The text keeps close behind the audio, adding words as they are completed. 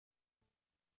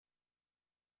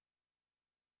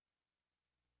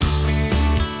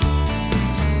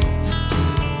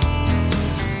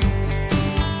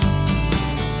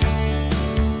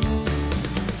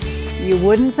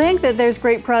wouldn't think that there's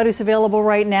great produce available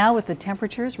right now with the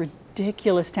temperatures,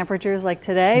 ridiculous temperatures like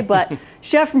today, but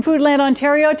chef from Foodland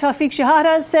Ontario, Tawfiq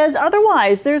Shahata, says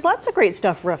otherwise. There's lots of great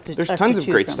stuff for us to choose from. There's tons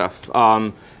of great stuff.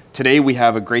 Today we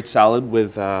have a great salad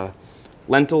with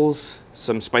lentils,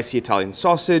 some spicy Italian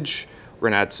sausage. We're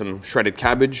gonna add some shredded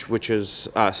cabbage, which is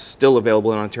still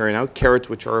available in Ontario now, carrots,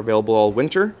 which are available all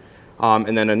winter.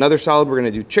 And then another salad, we're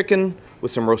gonna do chicken with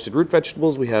some roasted root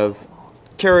vegetables. We have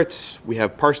carrots, we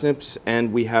have parsnips,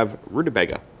 and we have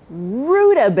rutabaga.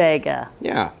 Rutabaga.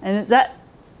 Yeah. And is that,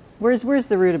 where's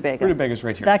the rutabaga? Rutabaга's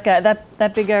right here. That guy,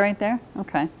 that big guy right there?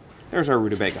 Okay. There's our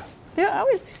rutabaga. They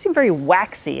always seem very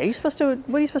waxy. What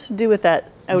are you supposed to do with that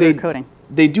outer coating?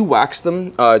 They do wax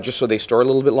them just so they store a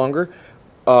little bit longer.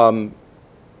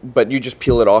 But you just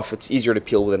peel it off. It's easier to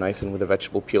peel with a knife than with a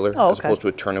vegetable peeler, as opposed to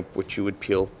a turnip, which you would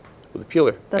peel with a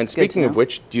peeler. That's and speaking of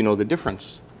which, do you know the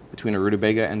difference between a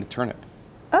rutabaga and a turnip?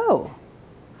 Oh,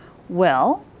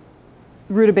 well,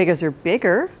 rutabagas are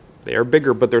bigger. They are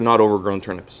bigger, but they're not overgrown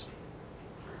turnips.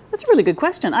 That's a really good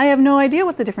question. I have no idea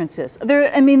what the difference is.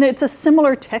 I mean, it's a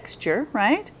similar texture,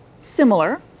 right?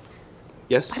 Similar.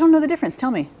 Yes. I don't know the difference.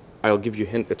 Tell me. I'll give you a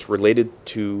hint. It's related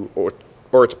to,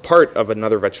 or it's part of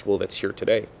another vegetable that's here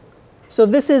today. So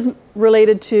this is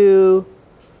related to,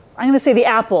 I'm going to say the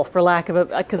apple, for lack of a,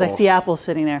 because I see apples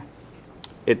sitting there.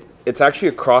 It's actually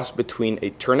a cross between a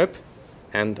turnip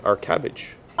and our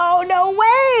cabbage. Oh, no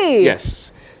way!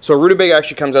 Yes. So a rutabaga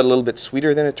actually comes out a little bit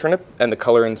sweeter than a turnip, and the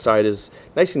color inside is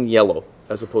nice and yellow,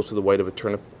 as opposed to the white of a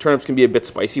turnip. Turnips can be a bit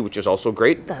spicy, which is also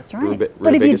great. That's right.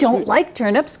 But if you don't like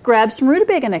turnips, grab some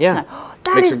rutabaga next time. Oh,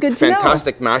 that is good to know.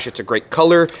 Fantastic mash. It's a great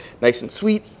color, nice and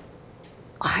sweet.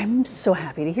 I'm so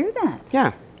happy to hear that.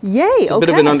 Yeah. Yay, It's a bit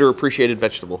of an underappreciated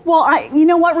vegetable. Well, you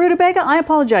know what, rutabaga? I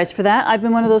apologize for that. I've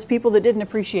been one of those people that didn't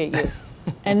appreciate you.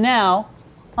 And now,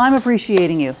 I'm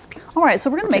appreciating you. All right, so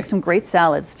we're going to make some great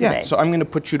salads today. Yeah, so I'm going to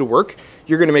put you to work.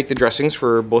 You're going to make the dressings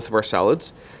for both of our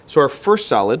salads. So our first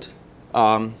salad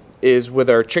is with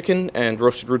our chicken and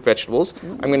roasted root vegetables.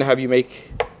 I'm going to have you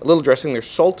make a little dressing. There's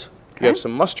salt. You have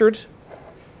some mustard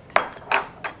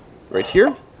right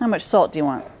here. How much salt do you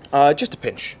want? Just a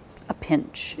pinch. A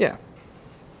pinch. Yeah.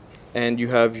 And you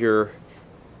have your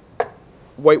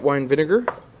white wine vinegar.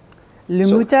 Le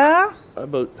moutarde.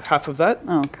 About half of that.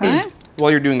 Okay. While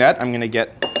you're doing that, I'm going to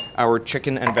get our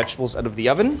chicken and vegetables out of the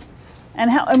oven.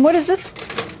 And what is this?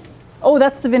 Oh,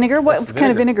 that's the vinegar? What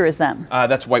kind of vinegar is that?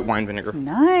 That's white wine vinegar.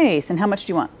 Nice. And how much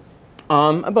do you want?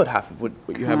 About half of what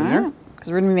you have in there.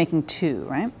 Because we're going to be making 2,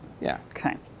 right? Yeah.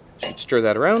 Okay. So you'd stir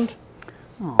that around.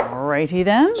 Alrighty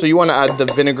then. So you want to add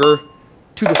the vinegar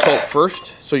to the salt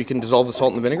first, so you can dissolve the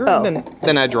salt in the vinegar, and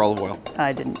then add your olive oil.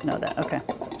 I didn't know that. Okay.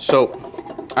 So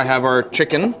I have our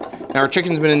chicken. Now our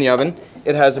chicken's been in the oven.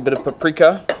 It has a bit of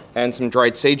paprika and some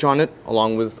dried sage on it,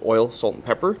 along with oil, salt, and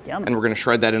pepper. Yum. And we're going to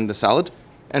shred that into the salad.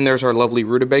 And there's our lovely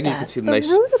rutabaga. You can see the nice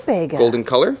rutabaga. golden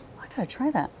color. I gotta try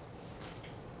that.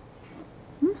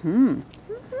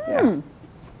 Yeah.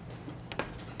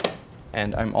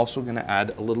 And I'm also going to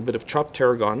add a little bit of chopped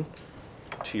tarragon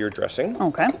to your dressing.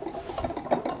 Okay.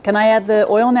 Can I add the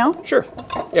oil now? Sure.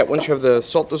 Yeah, once you have the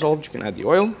salt dissolved, you can add the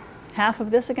oil. Half of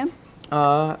this again?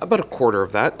 About a quarter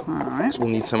of that. All right. So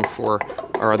we'll need some for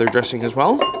our other dressing as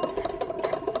well.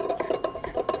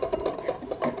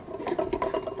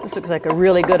 This looks like a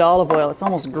really good olive oil. It's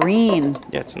almost green.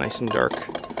 Yeah, it's nice and dark.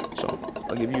 So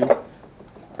I'll give you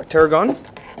our tarragon.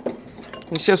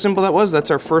 Can you see how simple that was?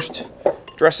 That's our first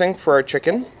dressing for our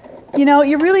chicken. You know,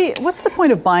 what's the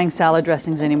point of buying salad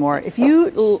dressings anymore?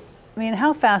 I mean,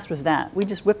 how fast was that? We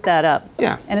just whipped that up.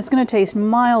 Yeah. And it's going to taste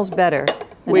miles better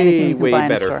than anything you can buy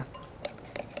in a store.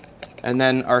 And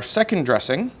then our second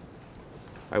dressing,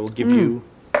 I will give you,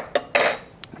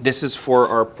 this is for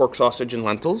our pork sausage and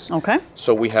lentils. Okay.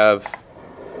 So we have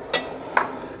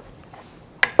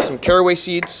some caraway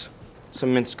seeds,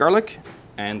 some minced garlic,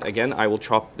 and again, I will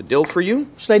chop the dill for you.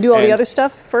 Should I do all the other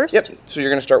stuff first? Yep. So you're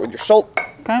going to start with your salt.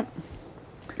 Okay.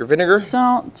 Your vinegar.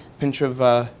 Salt. Pinch of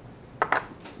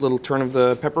little turn of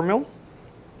the pepper mill.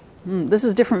 This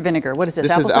is different vinegar. What is this?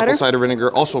 This is apple cider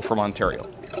vinegar, also from Ontario.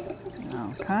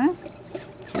 Okay.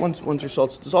 So once your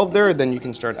salt's dissolved there, then you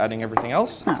can start adding everything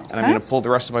else. Okay. And I'm going to pull the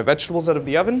rest of my vegetables out of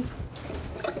the oven.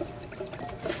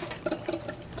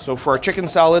 So for our chicken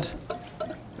salad,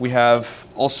 we have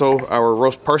also our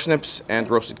roast parsnips and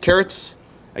roasted carrots.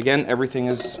 Again, everything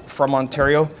is from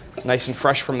Ontario, nice and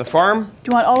fresh from the farm.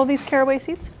 Do you want all of these caraway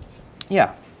seeds?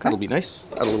 Yeah, that'll be nice.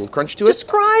 Add a little crunch to it.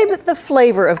 Describe the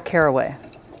flavor of caraway.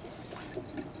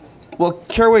 Well,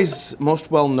 caraway's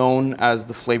most well known as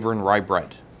the flavor in rye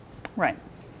bread. Right.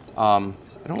 I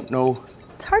don't know.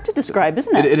 It's hard to describe,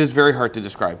 isn't it? It is very hard to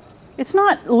describe. It's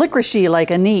not licoricey like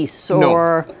anise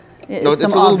or No, it's a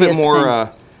some little bit obvious thing.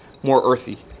 more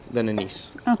earthy than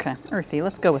anise. Okay, earthy.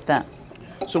 Let's go with that.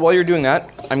 So while you're doing that,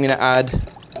 I'm going to add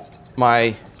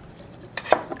my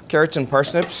carrots and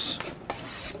parsnips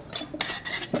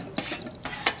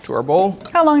to our bowl.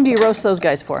 How long do you roast those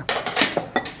guys for?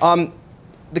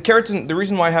 The carrots, and the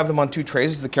reason why I have them on 2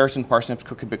 trays is the carrots and parsnips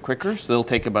cook a bit quicker, so they'll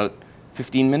take about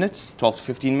 15 minutes, 12 to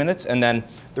 15 minutes, and then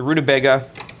the rutabaga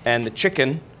and the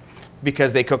chicken,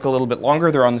 because they cook a little bit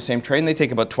longer, they're on the same tray, and they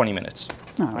take about 20 minutes.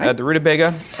 All right. Add the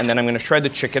rutabaga, and then I'm going to shred the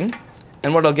chicken.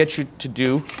 And what I'll get you to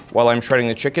do while I'm shredding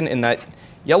the chicken in that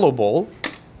yellow bowl,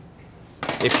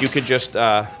 if you could just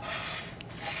add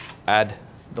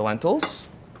the lentils.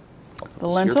 The Here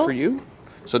lentils? for you.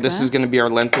 So this is going to be our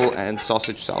lentil and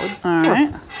sausage salad. All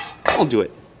right. I'll do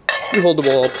it. You hold the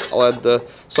bowl up, I'll add the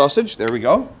sausage. There we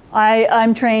go.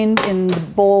 I'm trained in the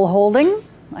bowl holding.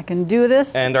 I can do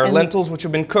this. And our lentils, which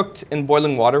have been cooked in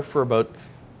boiling water for about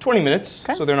 20 minutes,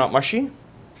 Okay. so they're not mushy.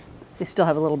 They still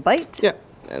have a little bite. Yeah,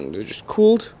 and they're just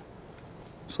cooled.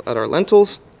 So add our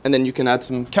lentils, and then you can add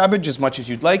some cabbage as much as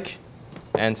you'd like,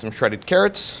 and some shredded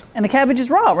carrots. And the cabbage is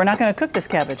raw. We're not going to cook this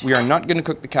cabbage. We are not going to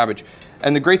cook the cabbage.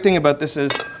 And the great thing about this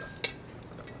is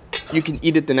you can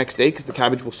eat it the next day because the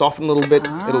cabbage will soften a little bit.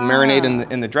 It'll marinate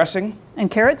in the dressing. And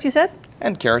carrots, you said?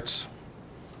 And carrots.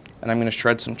 And I'm going to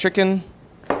shred some chicken.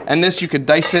 And this, you could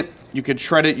dice it, you could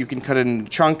shred it, you can cut it into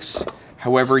chunks,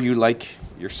 however you like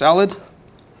your salad.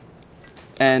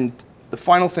 And the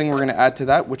final thing we're going to add to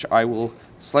that, which I will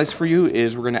slice for you,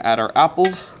 is we're going to add our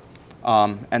apples,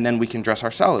 and then we can dress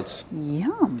our salads.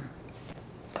 Yum.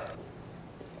 Are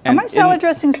And my salad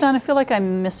dressings done? I feel like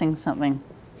I'm missing something.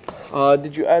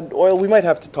 did you add oil? We might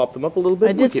have to top them up a little bit.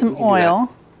 I did some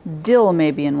oil. Dill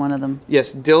maybe in one of them.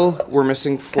 Yes, dill we're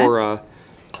missing for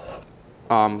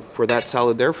that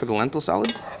salad there, for the lentil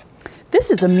salad. This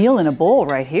is a meal in a bowl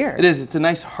right here. It is. It's a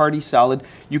nice hearty salad.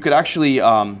 You could actually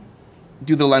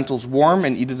do the lentils warm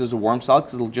and eat it as a warm salad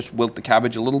because it'll just wilt the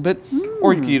cabbage a little bit.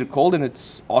 Or you could eat it cold and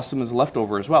it's awesome as a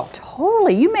leftover as well.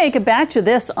 Totally. You make a batch of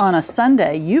this on a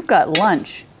Sunday. You've got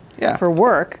lunch for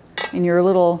work in your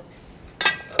little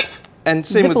And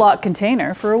same Ziploc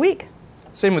container for a week.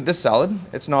 Same with this salad.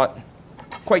 It's not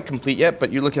quite complete yet,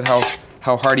 but you look at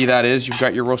how hearty that is. You've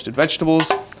got your roasted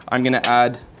vegetables. I'm going to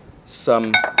add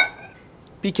some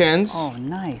pecans. Oh,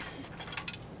 nice.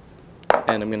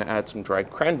 And I'm going to add some dried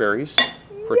cranberries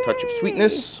for a touch of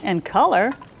sweetness. And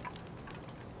color.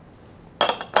 A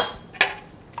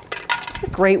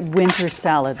great winter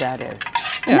salad that is.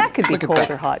 And Yeah, that could be look at cold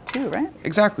that. or hot too, right?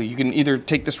 Exactly. You can either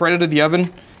take this right out of the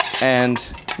oven and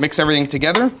mix everything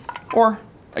together, or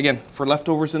again, for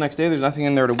leftovers the next day, there's nothing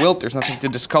in there to wilt, there's nothing to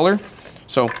discolor.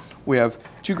 So we have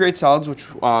 2 great salads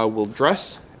which we'll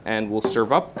dress and we'll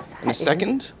serve up in a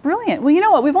second. Brilliant. Well, you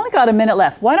know what? We've only got a minute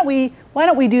left. Why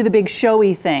don't we do the big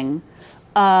showy thing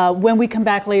when we come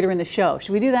back later in the show?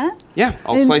 Should we do that? Yeah,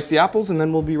 I'll slice the apples and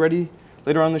then we'll be ready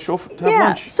later on in the show to have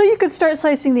lunch. So you could start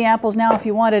slicing the apples now if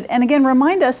you wanted. And again,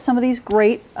 remind us some of these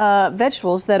great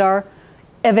vegetables that are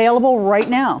available right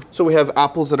now. So we have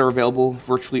apples that are available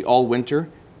virtually all winter,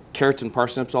 carrots and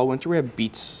parsnips all winter. We have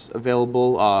beets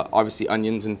available, obviously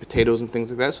onions and potatoes and things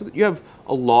like that. So that you have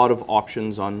a lot of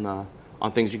options on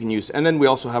things you can use. And then we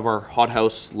also have our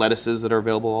hothouse lettuces that are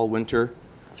available all winter.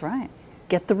 That's right.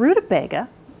 Get the rutabaga.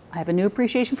 I have a new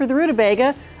appreciation for the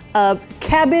rutabaga.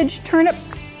 Cabbage turnip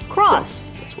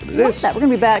cross. That's what it Love is. that. We're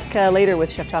going to be back later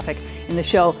with Chef Tawfik in the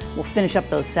show. We'll finish up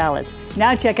those salads.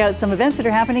 Now check out some events that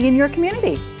are happening in your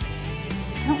community.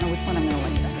 I don't know which one I'm going to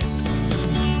like better.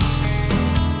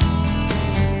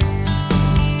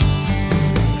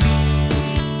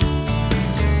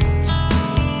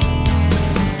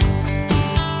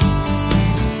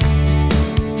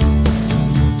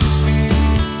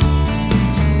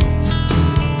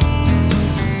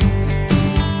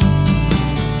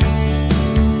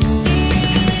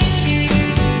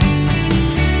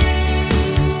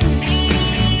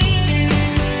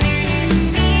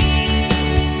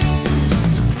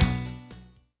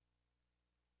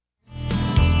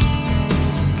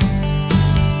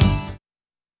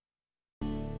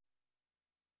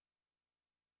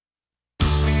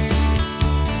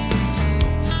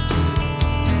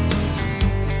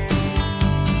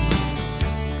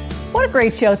 What a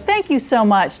great show. Thank you so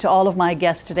much to all of my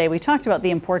guests today. We talked about the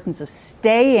importance of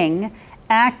staying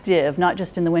active, not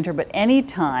just in the winter, but any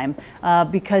time,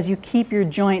 because you keep your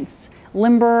joints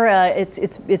limber.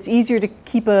 It's easier to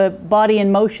keep a body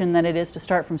in motion than it is to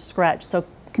start from scratch. So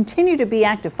continue to be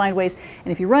active, find ways.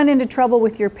 And if you run into trouble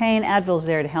with your pain, Advil's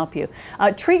there to help you.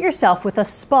 Treat yourself with a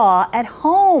spa at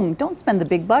home. Don't spend the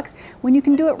big bucks when you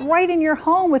can do it right in your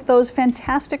home with those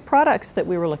fantastic products that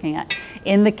we were looking at.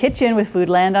 In the kitchen with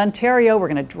Foodland Ontario, we're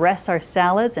going to dress our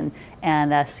salads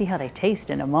and see how they taste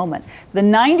in a moment. The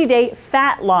 90-day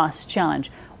fat loss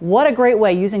challenge. What a great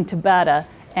way using Tabata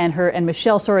and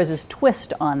Michelle Suarez's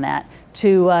twist on that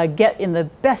to get in the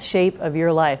best shape of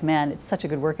your life. Man, it's such a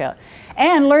good workout.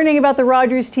 And learning about the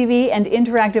Rogers TV and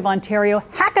Interactive Ontario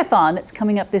Hackathon that's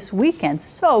coming up this weekend.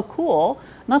 So cool.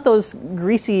 Not those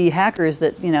greasy hackers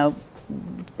that, you know,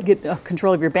 get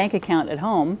control of your bank account at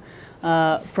home,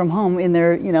 from home in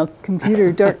their, you know,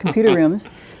 dark computer rooms.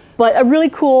 But a really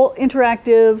cool,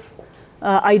 interactive,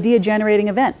 idea-generating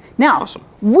event. Now, awesome.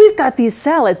 We've got these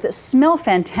salads that smell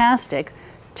fantastic.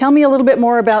 Tell me a little bit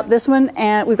more about this one,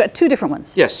 and we've got two different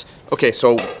ones. Yes. Okay,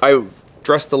 so I've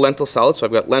dressed the lentil salad. So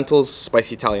I've got lentils,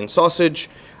 spicy Italian sausage.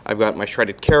 I've got my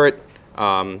shredded carrot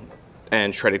and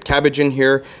shredded cabbage in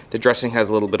here. The dressing has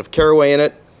a little bit of caraway in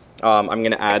it. I'm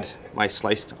going to add my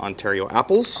sliced Ontario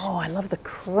apples. Oh, I love the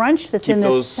crunch that's Keep in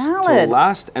this those salad. till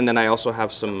last, and then I also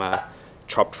have some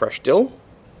chopped fresh dill.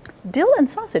 Dill and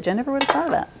sausage, I never would have thought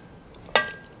of that.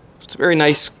 It's very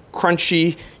nice,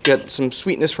 crunchy. You got some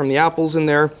sweetness from the apples in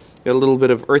there. You got a little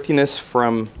bit of earthiness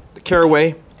from the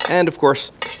caraway, and of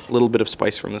course, a little bit of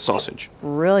spice from the sausage.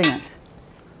 Brilliant.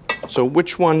 So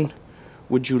which one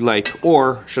would you like,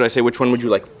 or should I say which one would you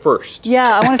like first? Yeah,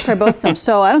 I want to try both of them,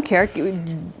 so I don't care.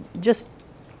 Just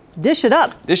dish it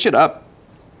up. Dish it up.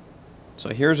 So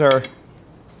here's our...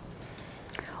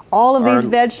 All of these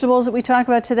vegetables that we talk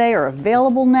about today are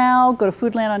available now. Go to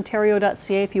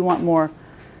foodlandontario.ca if you want more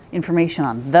information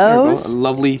on those. A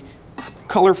lovely,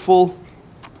 colorful...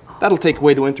 That'll take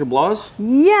away the winter blahs.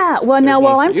 Yeah, well now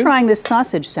while I'm you. trying this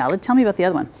sausage salad, tell me about the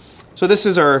other one. So this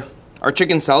is our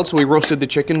chicken salad. So we roasted the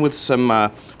chicken with some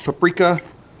paprika,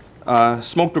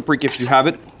 smoked paprika if you have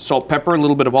it, salt, pepper, a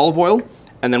little bit of olive oil,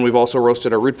 and then we've also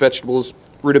roasted our root vegetables,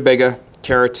 rutabaga,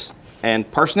 carrots,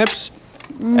 and parsnips.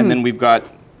 And then we've got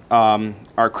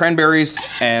our cranberries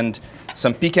and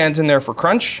some pecans in there for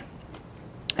crunch,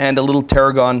 and a little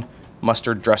tarragon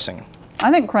mustard dressing.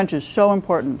 I think crunch is so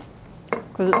important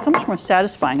because it's so much more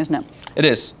satisfying, isn't it? It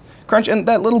is. Crunch and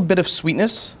that little bit of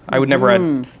sweetness. I would never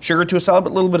add sugar to a salad,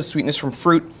 but a little bit of sweetness from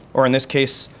fruit, or in this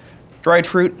case, dried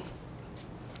fruit.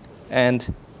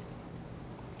 And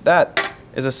that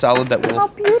is a salad that will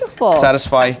beautiful.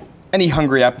 satisfy any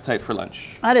hungry appetite for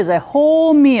lunch. That is a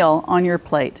whole meal on your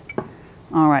plate.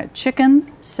 All right,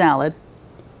 chicken salad.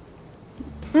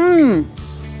 All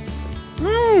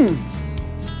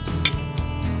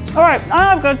right,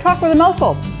 I've got to talk with a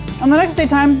mouthful. On the next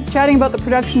daytime, chatting about the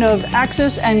production of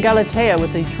Axis and Galatea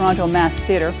with the Toronto Mass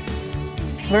Theatre.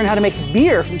 Learn how to make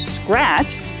beer from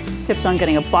scratch. Tips on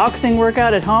getting a boxing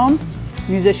workout at home.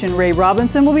 Musician Ray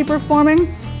Robinson will be performing.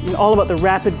 And all about the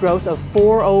rapid growth of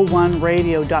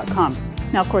 401radio.com.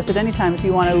 Now, of course, at any time, if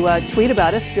you want to tweet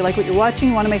about us, if you like what you're watching,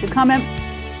 you want to make a comment,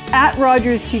 at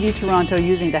Rogers TV Toronto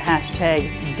using the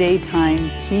hashtag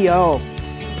DaytimeTO.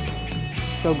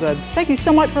 So good. Thank you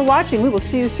so much for watching. We will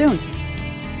see you soon.